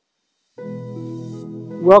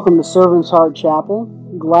Welcome to Servant's Heart Chapel.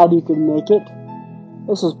 Glad you could make it.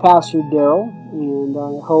 This is Pastor Daryl, and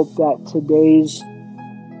I hope that today's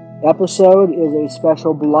episode is a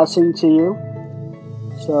special blessing to you.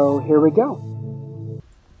 So here we go.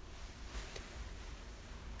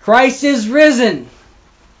 Christ is risen.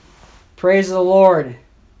 Praise the Lord.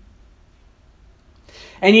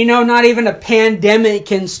 And not even a pandemic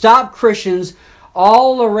can stop Christians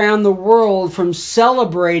all around the world from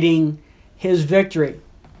celebrating His victory.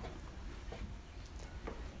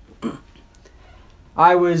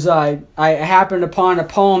 I happened upon a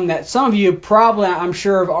poem that some of you probably, I'm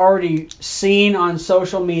sure, have already seen on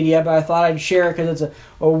social media, but I thought I'd share it because it's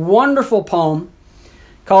a wonderful poem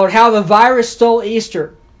called How the Virus Stole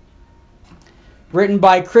Easter, written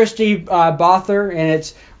by Christy Bother, and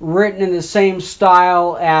it's written in the same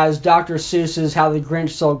style as Dr. Seuss's How the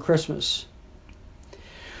Grinch Stole Christmas.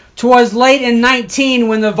 'Twas late in 19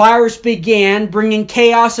 when the virus began, bringing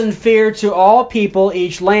chaos and fear to all people,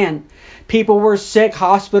 each land. People were sick,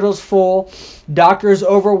 hospitals full, doctors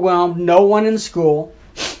overwhelmed, no one in school.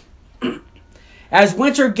 As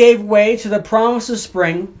winter gave way to the promise of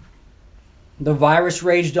spring, the virus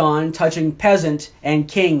raged on, touching peasant and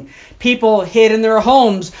king. People hid in their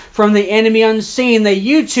homes from the enemy unseen. They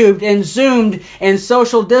YouTubed and Zoomed and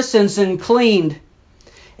social distanced and cleaned.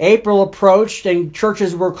 April approached and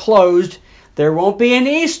churches were closed. There won't be an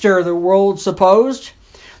Easter, the world supposed.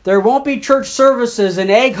 There won't be church services and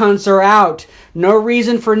egg hunts are out. No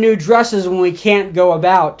reason for new dresses when we can't go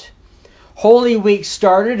about. Holy Week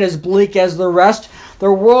started as bleak as the rest.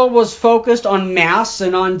 The world was focused on masks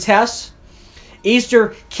and on tests.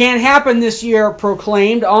 Easter can't happen this year,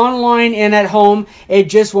 proclaimed, online and at home. It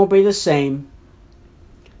just won't be the same.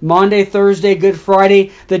 Monday, Thursday, Good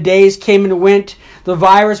Friday, the days came and went. The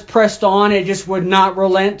virus pressed on, it just would not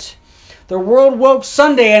relent. The world woke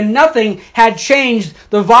Sunday and nothing had changed.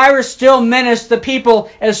 The virus still menaced the people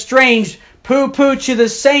estranged. Pooh-pooh to the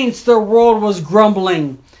saints, the world was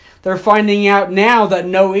grumbling. They're finding out now that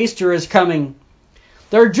no Easter is coming.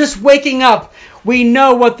 They're just waking up. We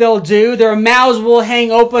know what they'll do. Their mouths will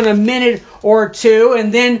hang open a minute or two,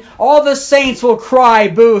 and then all the saints will cry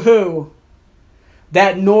boo-hoo.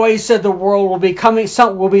 That noise, said the world,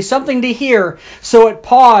 will be something to hear. So it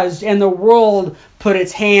paused, and the world put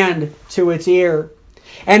its hand to its ear.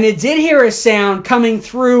 And it did hear a sound coming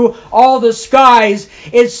through all the skies.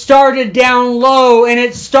 It started down low, and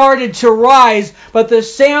it started to rise. But the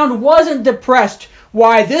sound wasn't depressed.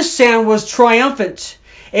 Why, this sound was triumphant.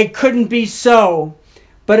 It couldn't be so,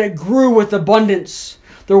 but it grew with abundance.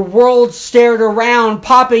 The world stared around,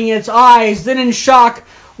 popping its eyes. Then in shock,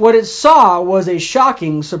 what it saw was a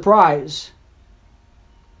shocking surprise.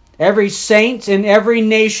 Every saint in every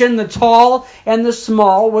nation, the tall and the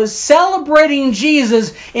small, was celebrating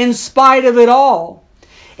Jesus in spite of it all.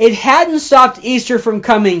 It hadn't stopped Easter from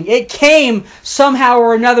coming. It came somehow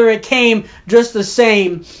or another. It came just the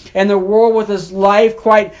same. And the world, with its life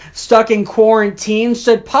quite stuck in quarantine,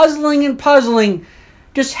 stood puzzling.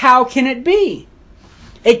 Just how can it be?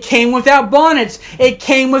 It came without bonnets. It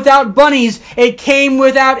came without bunnies. It came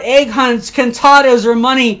without egg hunts, cantatas, or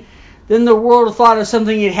money. Then the world thought of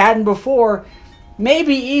something it hadn't before.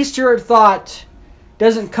 Maybe Easter, it thought,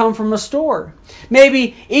 doesn't come from a store.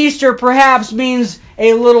 Maybe Easter perhaps means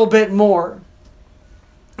a little bit more.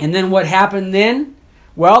 And then what happened then?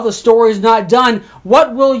 Well, the story's not done.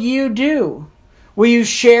 What will you do? Will you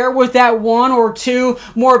share with that one or two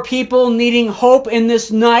more people needing hope in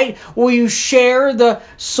this night? Will you share the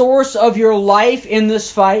source of your life in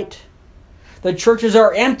this fight? The churches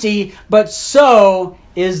are empty, but so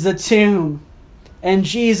is the tomb. And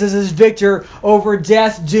Jesus is victor over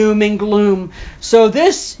death, doom, and gloom. So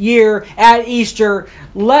this year at Easter,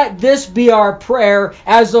 let this be our prayer.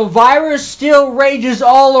 As the virus still rages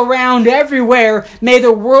all around everywhere, may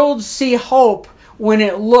the world see hope when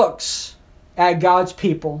it looks at God's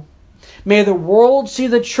people. May the world see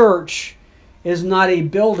the church is not a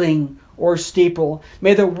building or steeple.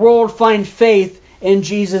 May the world find faith in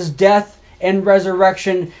Jesus' death and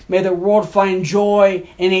resurrection. May the world find joy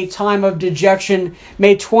in a time of dejection.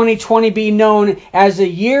 May 2020 be known as a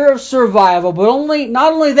year of survival, but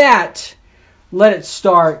not only that, let it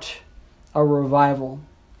start a revival.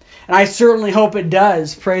 And I certainly hope it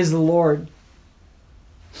does. Praise the Lord.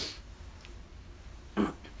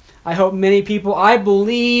 I hope I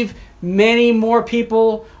believe many more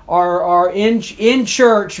people are in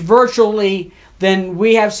church virtually than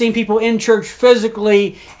we have seen people in church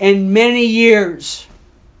physically in many years.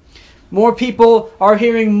 More people are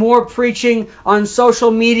hearing more preaching on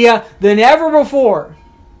social media than ever before.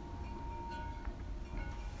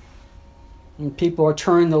 And people are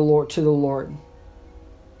turning to the Lord.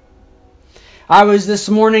 This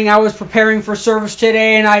morning I was preparing for service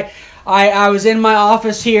today, and I was in my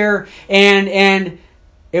office here, and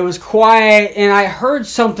it was quiet, and I heard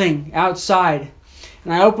something outside.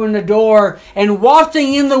 And I opened the door, and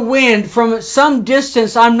wafting in the wind from some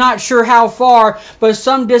distance, I'm not sure how far, but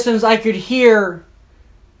some distance, I could hear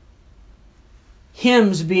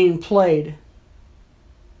hymns being played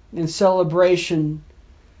in celebration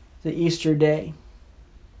the Easter day,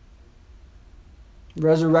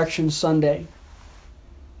 Resurrection Sunday.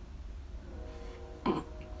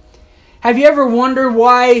 Have you ever wondered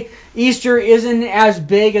why Easter isn't as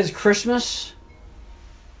big as Christmas?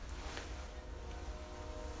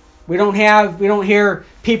 We don't hear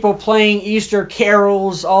people playing Easter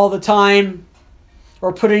carols all the time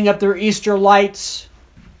or putting up their Easter lights.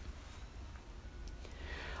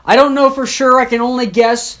 I don't know for sure. I can only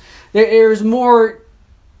guess that there's more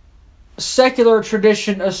secular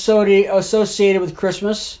tradition associated with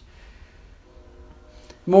Christmas.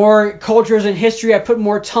 More cultures and history have put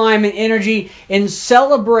more time and energy in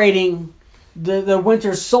celebrating the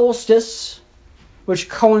winter solstice, which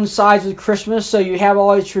coincides with Christmas. So you have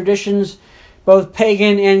all these traditions, both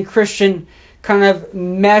pagan and Christian, kind of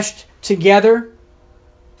meshed together.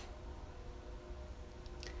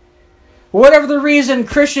 Whatever the reason,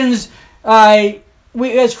 Christians,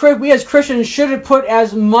 we as Christians should have put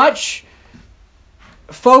as much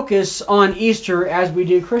focus on Easter as we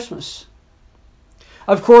do Christmas.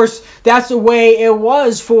 Of course, that's the way it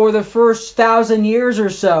was for the first 1,000 years or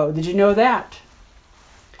so. Did you know that?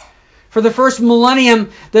 For the first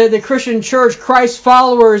millennium, the Christian church, Christ's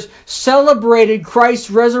followers, celebrated Christ's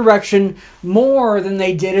resurrection more than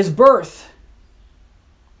they did his birth.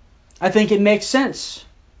 I think it makes sense.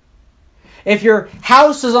 If your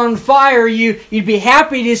house is on fire, you'd be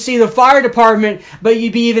happy to see the fire department, but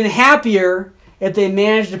you'd be even happier if they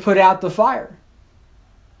managed to put out the fire.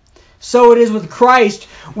 So it is with Christ.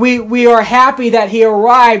 We are happy that he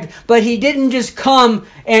arrived, but he didn't just come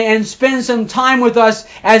and spend some time with us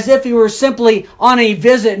as if he were simply on a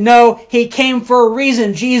visit. No, he came for a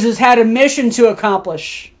reason. Jesus had a mission to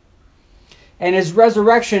accomplish. And his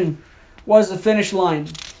resurrection was the finish line.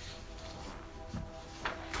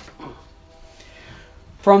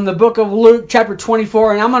 From the book of Luke, chapter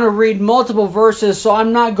 24, and I'm going to read multiple verses, so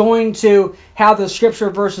I'm not going to have the scripture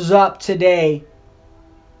verses up today.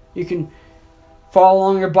 You can follow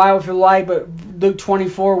along your Bible if you like, but Luke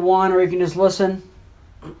 24:1, or you can just listen.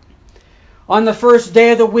 On the first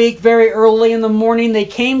day of the week, very early in the morning, they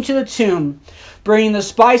came to the tomb, bringing the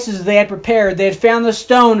spices they had prepared. They had found the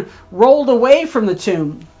stone rolled away from the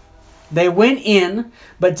tomb. They went in,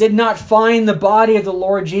 but did not find the body of the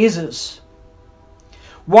Lord Jesus.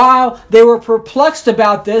 While they were perplexed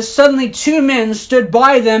about this, suddenly two men stood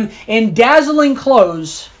by them in dazzling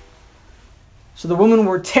clothes. So the women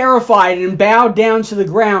were terrified and bowed down to the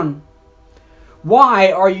ground.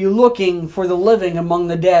 "Why are you looking for the living among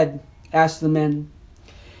the dead?" asked the men.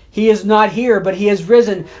 "He is not here, but he has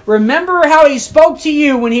risen. Remember how he spoke to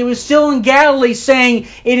you when he was still in Galilee, saying,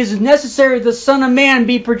 'It is necessary that the Son of Man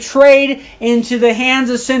be betrayed into the hands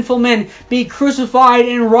of sinful men, be crucified,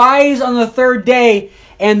 and rise on the third day.'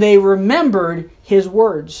 And they remembered his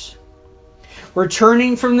words.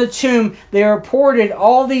 Returning from the tomb, they reported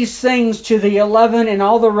all these things to the 11 and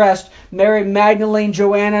all the rest. Mary Magdalene,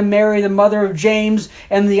 Joanna, Mary the mother of James,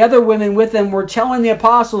 and the other women with them were telling the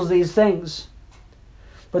apostles these things.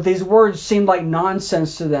 But these words seemed like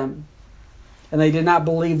nonsense to them, and they did not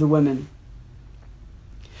believe the women.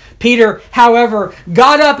 Peter, however,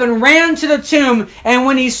 got up and ran to the tomb, and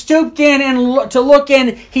when he stooped in to look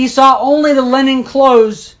in, he saw only the linen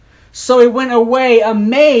clothes. So he went away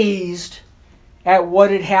amazed at what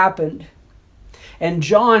had happened. And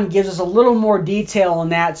John gives us a little more detail on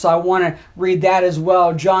that, so I want to read that as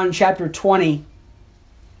well. John chapter 20,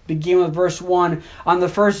 begin with verse 1. On the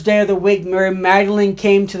first day of the week, Mary Magdalene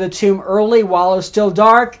came to the tomb early while it was still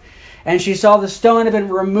dark, and she saw the stone had been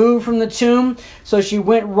removed from the tomb. So she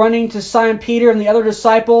went running to Simon Peter and the other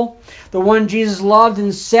disciple, the one Jesus loved,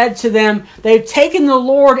 and said to them, "They've taken the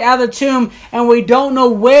Lord out of the tomb, and we don't know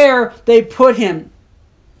where they put him."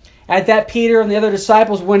 At that, Peter and the other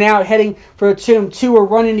disciples went out, heading for the tomb. Two were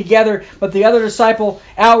running together, but the other disciple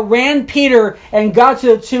outran Peter and got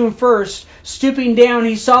to the tomb first. Stooping down,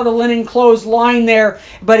 he saw the linen clothes lying there,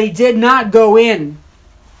 but he did not go in.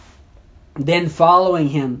 Then following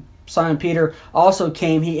him, Simon Peter also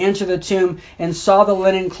came. He entered the tomb and saw the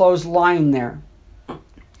linen clothes lying there.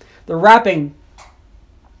 The wrapping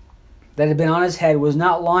that had been on his head was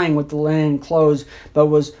not lying with the linen clothes, but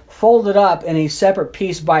was folded up in a separate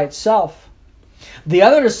piece by itself. The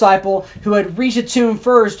other disciple, who had reached the tomb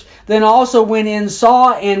first, then also went in,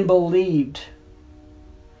 saw, and believed.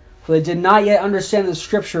 for they did not yet understand the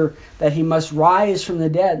scripture that he must rise from the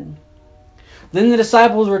dead. Then the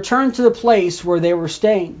disciples returned to the place where they were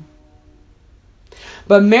staying.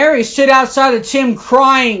 But Mary stood outside the tomb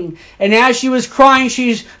crying, and as she was crying,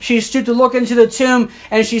 she stooped to look into the tomb,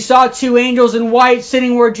 and she saw two angels in white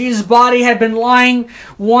sitting where Jesus' body had been lying,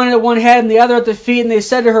 one at one head and the other at the feet. And they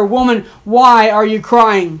said to her, "Woman, why are you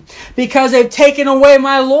crying?" "Because they've taken away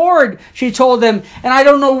my Lord," she told them, "and I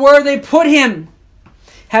don't know where they put him."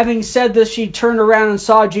 Having said this, she turned around and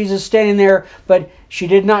saw Jesus standing there, but she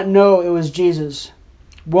did not know it was Jesus.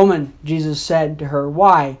 "Woman," Jesus said to her,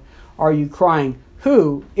 "why are you crying?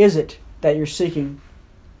 Who is it that you're seeking?"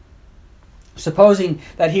 Supposing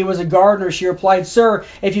that he was a gardener, she replied, "Sir,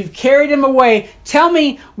 if you've carried him away, tell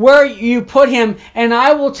me where you put him, and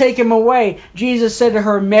I will take him away." Jesus said to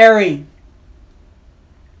her, "Mary."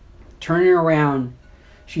 Turning around,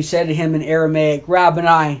 she said to him in Aramaic,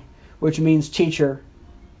 "Rabboni," which means teacher.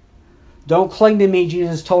 "Don't cling to me,"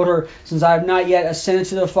 Jesus told her, "since I have not yet ascended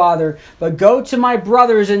to the Father. But go to my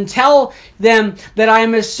brothers and tell them that I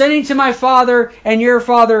am ascending to my Father and your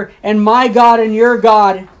Father, and my God and your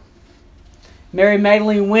God." Mary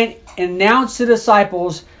Magdalene went and announced to the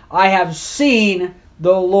disciples, "I have seen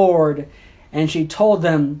the Lord." And she told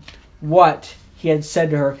them what he had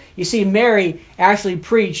said to her. You see, Mary actually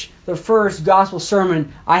preached the first gospel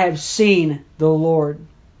sermon, "I have seen the Lord."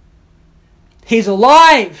 He's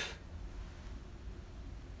alive.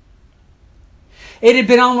 It had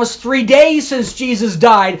been almost 3 days since Jesus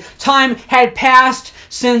died. Time had passed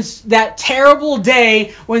since that terrible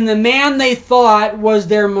day when the man they thought was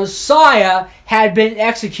their Messiah had been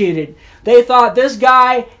executed. They thought this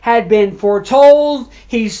guy had been foretold.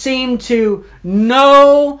 He seemed to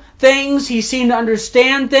know things. He seemed to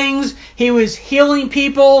understand things. He was healing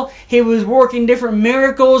people. He was working different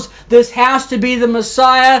miracles. This has to be the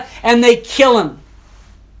Messiah, and they kill him.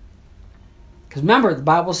 Because remember, the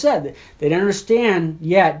Bible said that they didn't understand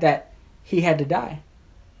yet that he had to die.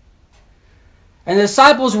 And the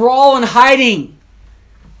disciples were all in hiding.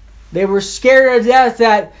 They were scared to death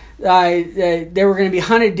that they were going to be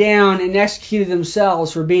hunted down and executed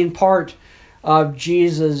themselves for being part of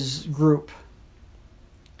Jesus' group.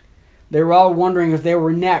 They were all wondering if they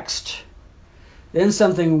were next. Then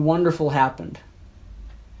something wonderful happened.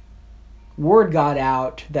 Word got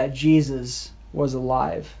out that Jesus was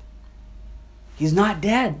alive. He's not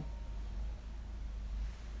dead.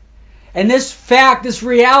 And this fact, this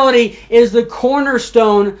reality, is the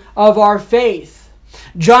cornerstone of our faith.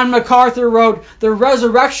 John MacArthur wrote, "The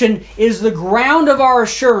resurrection is the ground of our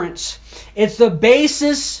assurance. It's the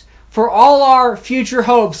basis for all our future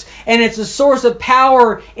hopes, and it's a source of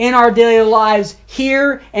power in our daily lives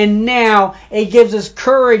here and now. It gives us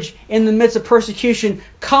courage in the midst of persecution,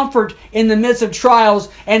 comfort in the midst of trials,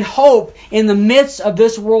 and hope in the midst of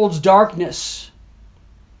this world's darkness."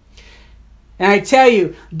 And I tell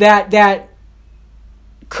you that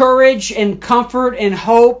courage and comfort and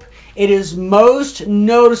hope, it is most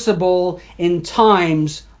noticeable in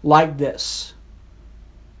times like this.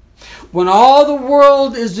 When all the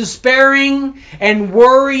world is despairing and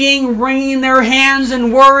worrying, wringing their hands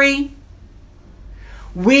in worry,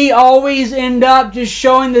 we always end up just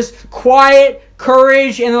showing this quiet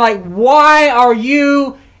courage and like, why are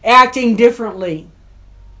you acting differently?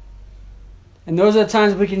 And those are the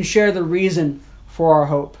times we can share the reason for our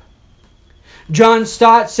hope. John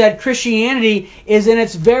Stott said, "Christianity is in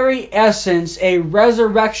its very essence a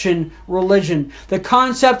resurrection religion. The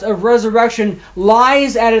concept of resurrection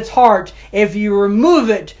lies at its heart. If you remove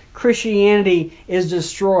it, Christianity is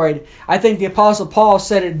destroyed." I think the Apostle Paul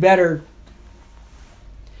said it better.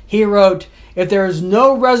 He wrote, "If there is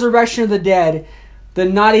no resurrection of the dead,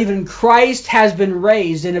 then not even Christ has been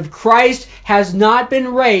raised. And if Christ has not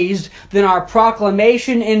been raised, then our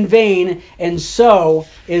proclamation in vain, and so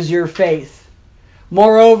is your faith.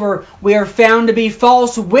 Moreover, we are found to be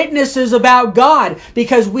false witnesses about God,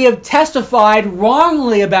 because we have testified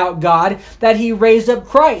wrongly about God that He raised up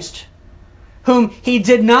Christ, whom He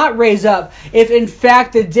did not raise up, if in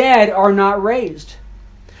fact the dead are not raised.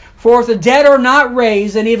 For if the dead are not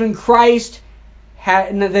raised, then not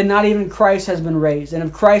even Christ has been raised. And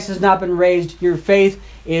if Christ has not been raised, your faith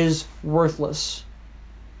is worthless.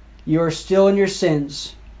 You are still in your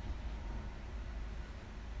sins.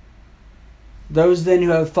 Those then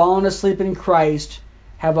who have fallen asleep in Christ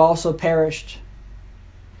have also perished.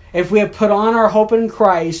 If we have put on our hope in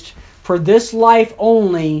Christ for this life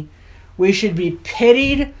only, we should be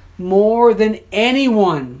pitied more than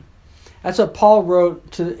anyone." That's what Paul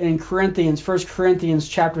wrote in Corinthians, 1 Corinthians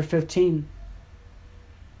chapter 15.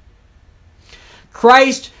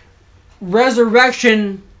 Christ's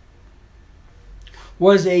resurrection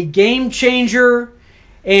was a game changer,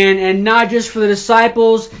 and not just for the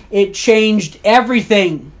disciples, it changed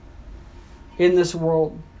everything in this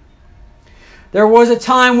world. There was a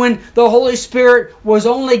time when the Holy Spirit was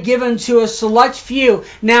only given to a select few.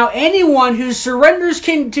 Now anyone who surrenders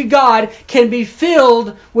to God can be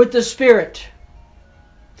filled with the Spirit.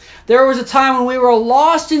 There was a time when we were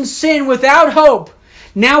lost in sin without hope.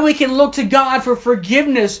 Now we can look to God for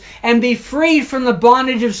forgiveness and be freed from the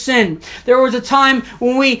bondage of sin. There was a time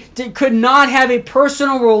when we could not have a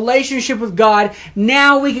personal relationship with God.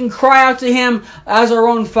 Now we can cry out to Him as our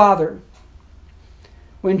own Father.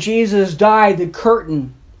 When Jesus died, the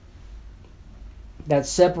curtain that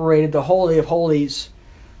separated the Holy of Holies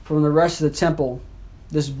from the rest of the temple,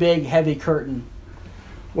 this big, heavy curtain,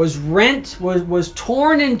 was rent, was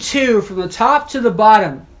torn in two from the top to the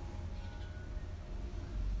bottom.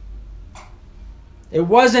 It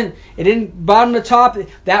didn't bottom to top.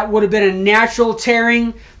 That would have been a natural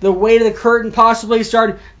tearing. The weight of the curtain possibly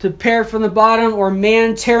started to tear from the bottom, or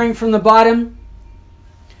man tearing from the bottom.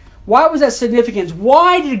 Why was that significant?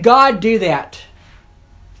 Why did God do that?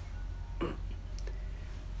 A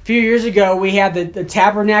few years ago, we had the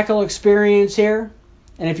tabernacle experience here.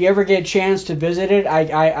 And if you ever get a chance to visit it,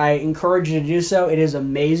 I encourage you to do so. It is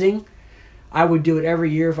amazing. I would do it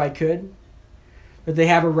every year if I could. But they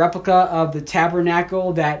have a replica of the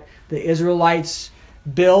tabernacle that the Israelites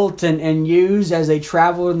built and used as they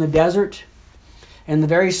traveled in the desert. And the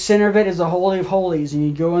very center of it is the Holy of Holies. And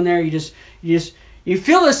you go in there, you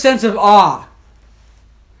feel a sense of awe.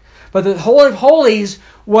 But the Holy of Holies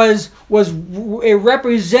it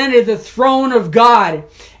represented the throne of God.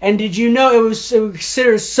 And did you know it was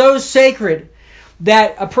considered so sacred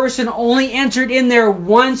that a person only entered in there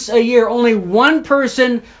once a year? Only one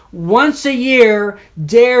person once a year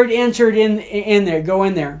dared enter in there, go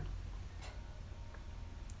in there.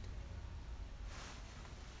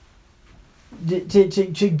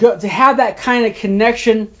 To have that kind of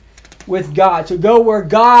connection with God, to go where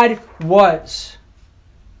God was.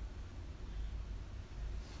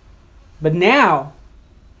 But now,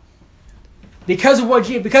 because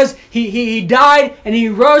he died and he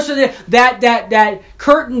rose to that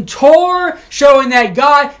curtain tore, showing that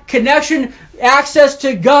God connection, access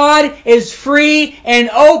to God is free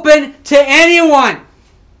and open to anyone.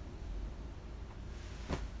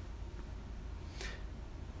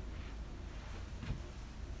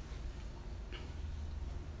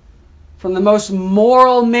 From the most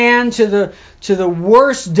moral man to the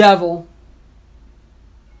worst devil,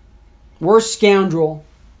 worst scoundrel,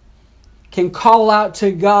 can call out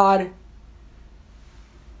to God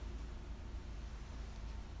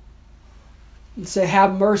and say,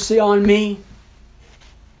 "Have mercy on me.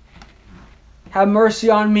 Have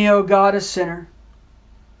mercy on me, O God, a sinner."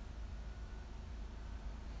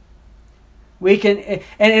 We can,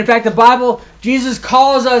 and in fact, the Bible, Jesus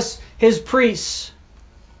calls us His priests.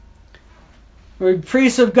 We're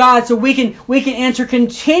priests of God, so we can enter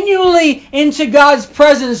continually into God's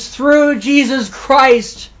presence through Jesus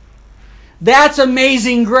Christ. That's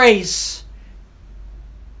amazing grace.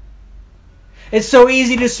 It's so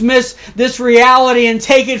easy to dismiss this reality and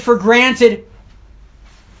take it for granted.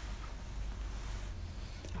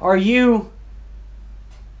 Are you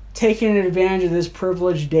taking advantage of this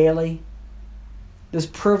privilege daily? This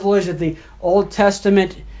privilege that the Old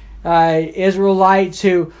Testament Israelites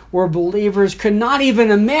who were believers could not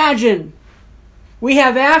even imagine. We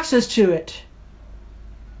have access to it.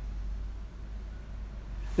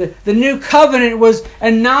 The new covenant was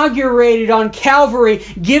inaugurated on Calvary,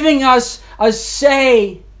 giving us a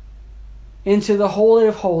say into the Holy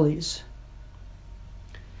of Holies.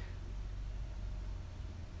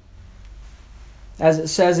 As it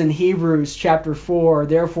says in Hebrews chapter 4,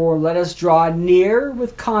 "Therefore let us draw near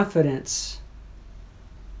with confidence,"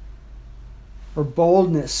 or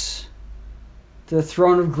boldness, "to the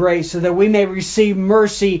throne of grace, so that we may receive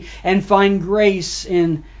mercy and find grace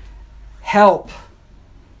in help."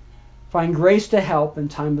 Find grace to help in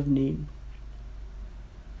time of need.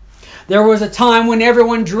 There was a time when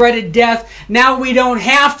everyone dreaded death. Now we don't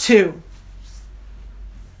have to.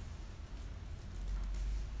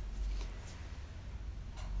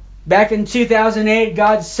 Back in 2008,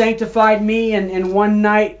 God sanctified me, and one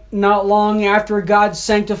night, not long after God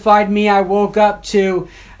sanctified me, I woke up to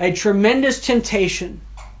a tremendous temptation.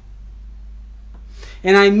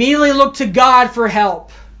 And I immediately looked to God for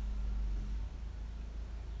help.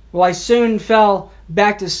 Well, I soon fell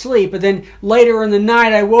back to sleep, but then later in the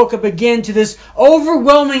night I woke up again to this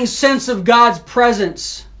overwhelming sense of God's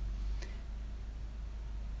presence.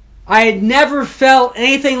 I had never felt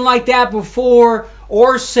anything like that before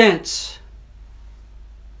or since.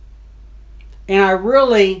 And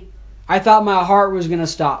I thought my heart was going to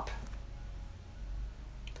stop.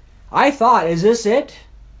 I thought, is this it?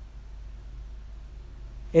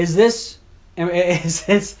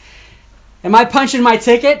 Am I punching my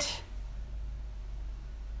ticket?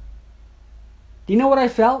 Do you know what I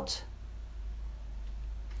felt?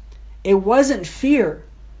 It wasn't fear.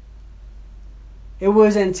 It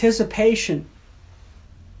was anticipation.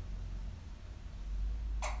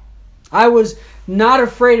 I was not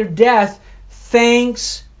afraid of death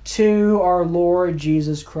thanks to our Lord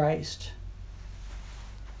Jesus Christ.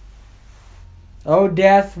 O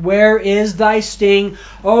death, where is thy sting?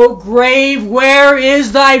 O grave, where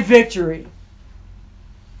is thy victory?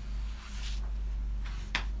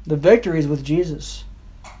 The victory is with Jesus.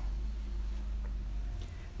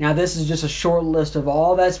 Now, this is just a short list of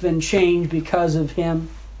all that's been changed because of Him.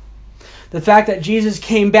 The fact that Jesus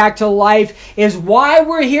came back to life is why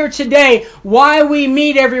we're here today, why we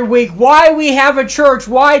meet every week, why we have a church,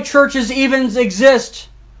 why churches even exist.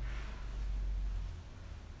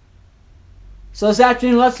 So this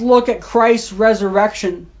afternoon, let's look at Christ's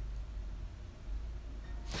resurrection.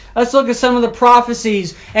 Let's look at some of the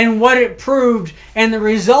prophecies and what it proved and the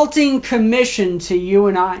resulting commission to you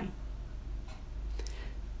and I.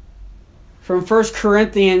 From 1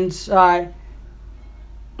 Corinthians, the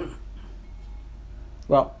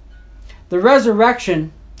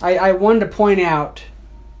resurrection, I wanted to point out,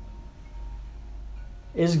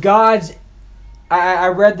 is God's... I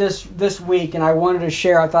read this week and I wanted to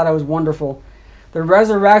share. I thought it was wonderful. The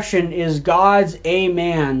resurrection is God's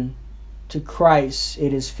amen to Christ.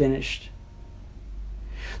 It is finished.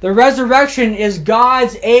 The resurrection is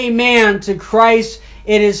God's amen to Christ.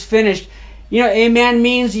 It is finished. You know, amen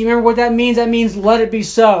means, you remember what that means? That means let it be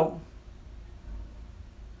so.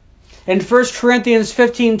 In 1 Corinthians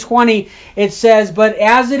 15:20, it says, "But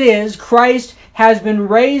as it is, Christ has been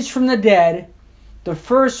raised from the dead, the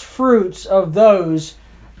first fruits of those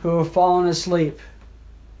who have fallen asleep."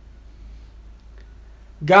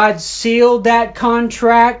 God sealed that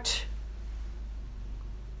contract.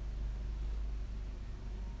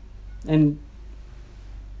 And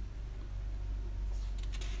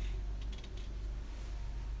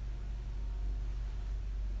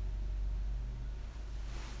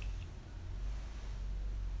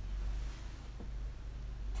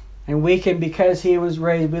we can, because He was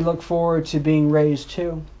raised, we look forward to being raised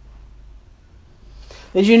too.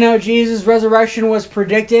 Did you know Jesus' resurrection was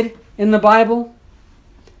predicted in the Bible?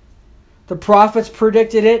 The prophets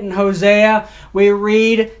predicted it in Hosea. We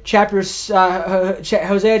read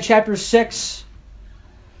Hosea chapter 6,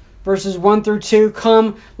 verses 1 through 2.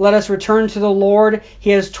 "Come, let us return to the Lord.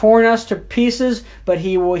 He has torn us to pieces, but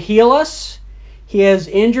He will heal us. He has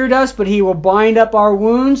injured us, but He will bind up our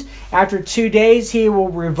wounds. After 2 days He will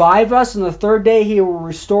revive us, and the third day He will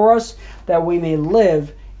restore us, that we may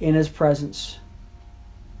live in His presence."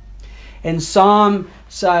 In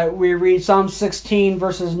we read Psalm 16,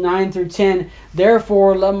 verses 9 through 10.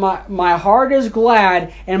 "Therefore, my heart is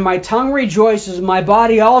glad, and my tongue rejoices. My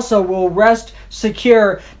body also will rest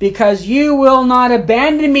secure, because you will not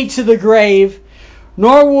abandon me to the grave,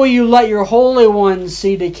 nor will you let your Holy One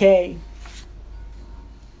see decay."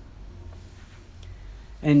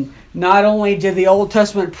 And not only did the Old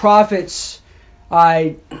Testament prophets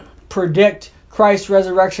predict Christ's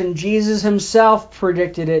resurrection, Jesus Himself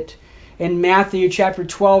predicted it. In Matthew chapter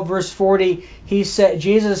 12, verse 40,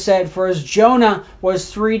 Jesus said, "For as Jonah was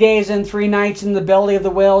 3 days and 3 nights in the belly of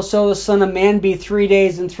the whale, so the Son of Man be 3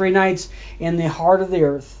 days and 3 nights in the heart of the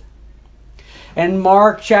earth." And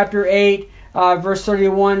Mark chapter 8, verse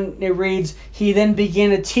 31, it reads, "He then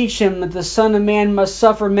began to teach him that the Son of Man must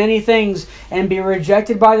suffer many things and be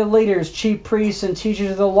rejected by the leaders, chief priests, and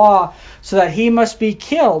teachers of the law, so that He must be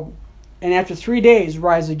killed, and after 3 days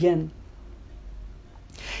rise again."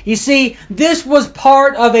 You see, this was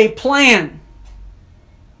part of a plan.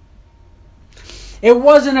 It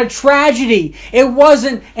wasn't a tragedy. It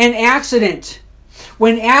wasn't an accident.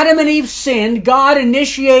 When Adam and Eve sinned, God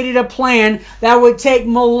initiated a plan that would take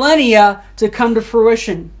millennia to come to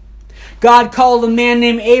fruition. God called a man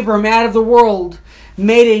named Abram out of the world,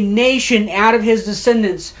 made a nation out of his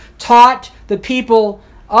descendants, taught the people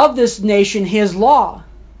of this nation His law,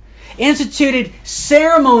 instituted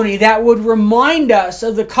ceremony that would remind us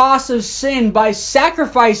of the cost of sin by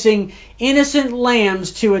sacrificing innocent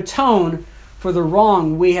lambs to atone for the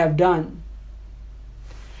wrong we have done.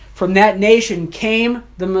 From that nation came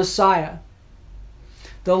the Messiah,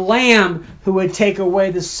 the Lamb who would take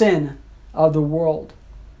away the sin of the world.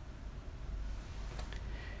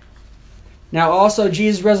 Now also,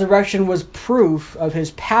 Jesus' resurrection was proof of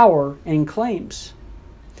His power and claims.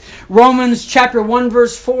 Romans chapter 1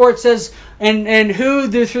 verse 4, it says, and who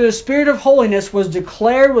through the Spirit of holiness was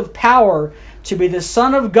declared with power to be the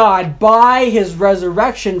Son of God by his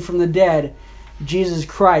resurrection from the dead, Jesus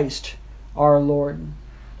Christ our Lord.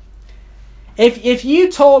 If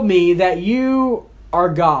you told me that you are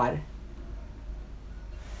God,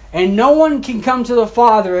 and no one can come to the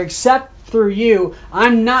Father except through you,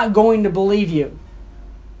 I'm not going to believe you.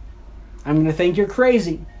 I'm going to think you're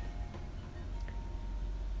crazy.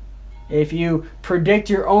 If you predict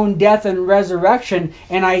your own death and resurrection,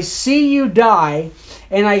 and I see you die,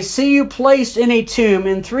 and I see you placed in a tomb,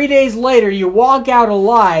 and 3 days later you walk out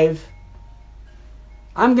alive,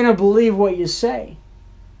 I'm going to believe what you say.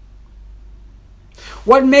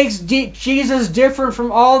 What makes Jesus different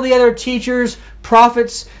from all the other teachers,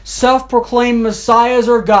 prophets, self-proclaimed messiahs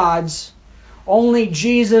or gods? Only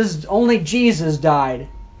Jesus died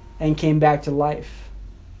and came back to life.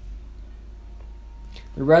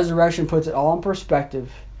 The resurrection puts it all in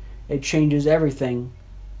perspective. It changes everything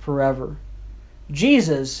forever.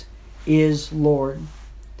 Jesus is Lord.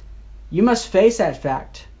 You must face that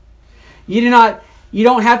fact. You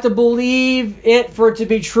don't have to believe it for it to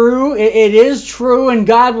be true. It is true, and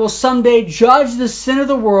God will someday judge the sin of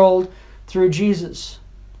the world through Jesus.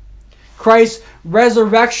 Christ's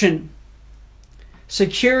resurrection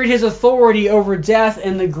secured his authority over death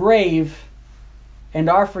and the grave and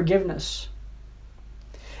our forgiveness.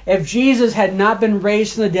 If Jesus had not been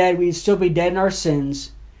raised from the dead, we'd still be dead in our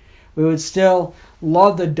sins. We would still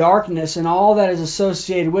love the darkness and all that is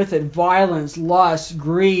associated with it, violence, lust,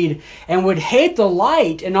 greed, and would hate the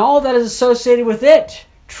light and all that is associated with it,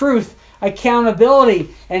 truth, accountability,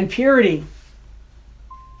 and purity.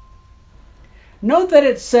 Note that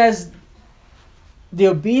it says the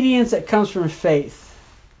obedience that comes from faith.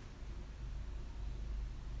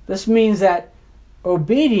 This means that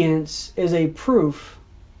obedience is a proof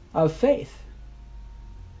of faith.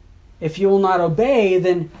 If you will not obey,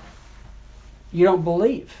 then you don't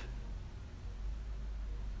believe.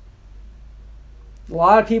 A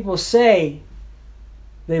lot of people say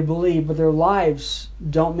they believe, but their lives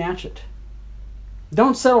don't match it.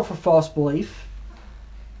 Don't settle for false belief.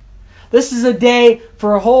 This is a day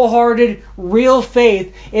for a wholehearted, real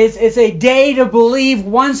faith. It's a day to believe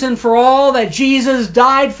once and for all that Jesus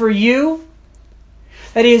died for you,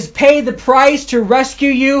 that he has paid the price to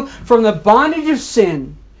rescue you from the bondage of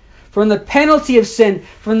sin, from the penalty of sin,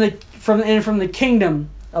 from the kingdom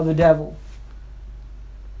of the devil.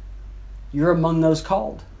 You're among those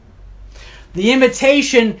called. The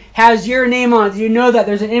invitation has your name on it. You know that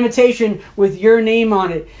there's an invitation with your name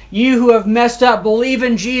on it. You who have messed up, believe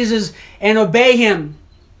in Jesus and obey him.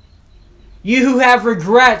 You who have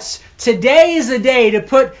regrets, today is the day to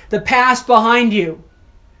put the past behind you.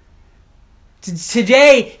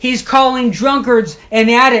 Today, he's calling drunkards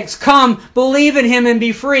and addicts, come, believe in him and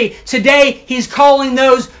be free. Today, he's calling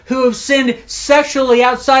those who have sinned sexually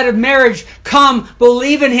outside of marriage, come,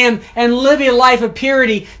 believe in him and live a life of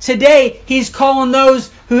purity. Today, he's calling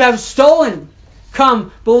those who have stolen,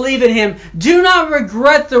 come, believe in him. Do not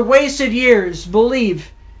regret the wasted years.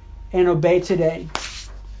 Believe and obey today.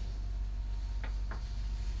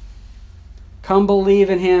 Come,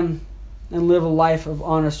 believe in him and live a life of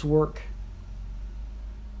honest work.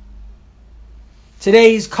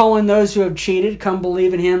 Today he's calling those who have cheated, come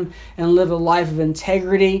believe in him and live a life of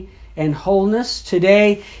integrity and wholeness.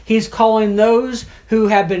 Today he's calling those who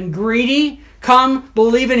have been greedy, come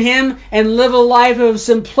believe in him and live a life of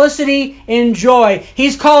simplicity and joy.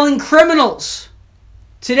 He's calling criminals.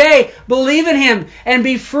 Today, believe in him and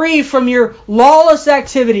be free from your lawless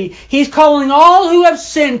activity. He's calling all who have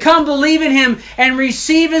sinned, come believe in him and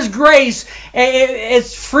receive his grace.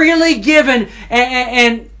 It's freely given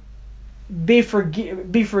and be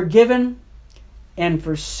forgiven and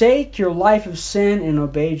forsake your life of sin and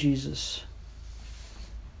obey Jesus.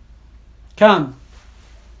 Come,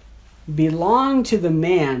 belong to the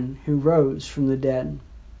man who rose from the dead.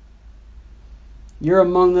 You're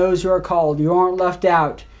among those who are called. You aren't left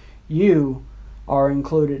out. You are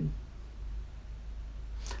included.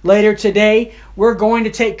 Later today, we're going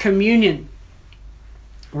to take communion.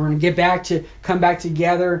 We're going to come back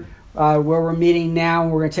together where we're meeting now,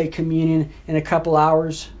 and we're going to take communion in a couple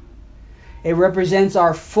hours. It represents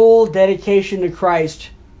our full dedication to Christ.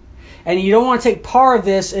 And you don't want to take part of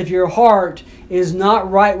this if your heart is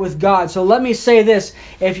not right with God. So let me say this.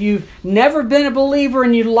 If you've never been a believer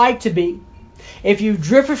and you'd like to be, if you've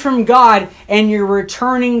drifted from God and you're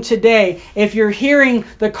returning today, if you're hearing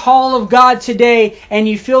the call of God today and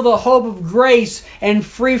you feel the hope of grace and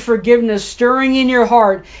free forgiveness stirring in your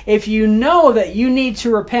heart, if you know that you need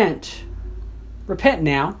to repent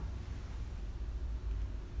now.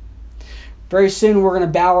 Very soon we're going to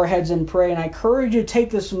bow our heads and pray, and I encourage you to take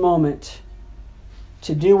this moment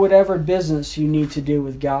to do whatever business you need to do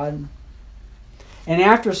with God. And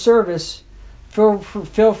after service,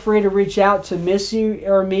 feel free to reach out to Missy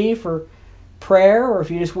or me for prayer, or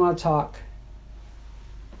if you just want to talk.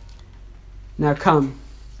 Now come,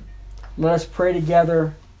 let us pray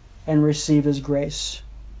together and receive His grace.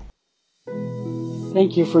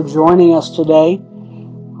 Thank you for joining us today.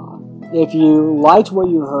 If you liked what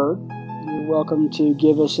you heard, you're welcome to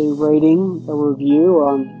give us a rating, a review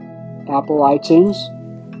on Apple iTunes.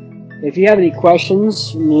 If you have any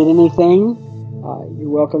questions, need anything, you're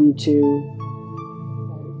welcome to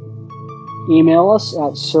email us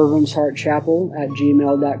at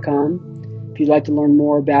servantsheartchapel@gmail.com. If you'd like to learn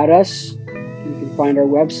more about us, you can find our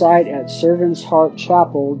website at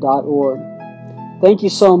servantsheartchapel.org. Thank you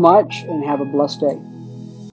so much, and have a blessed day.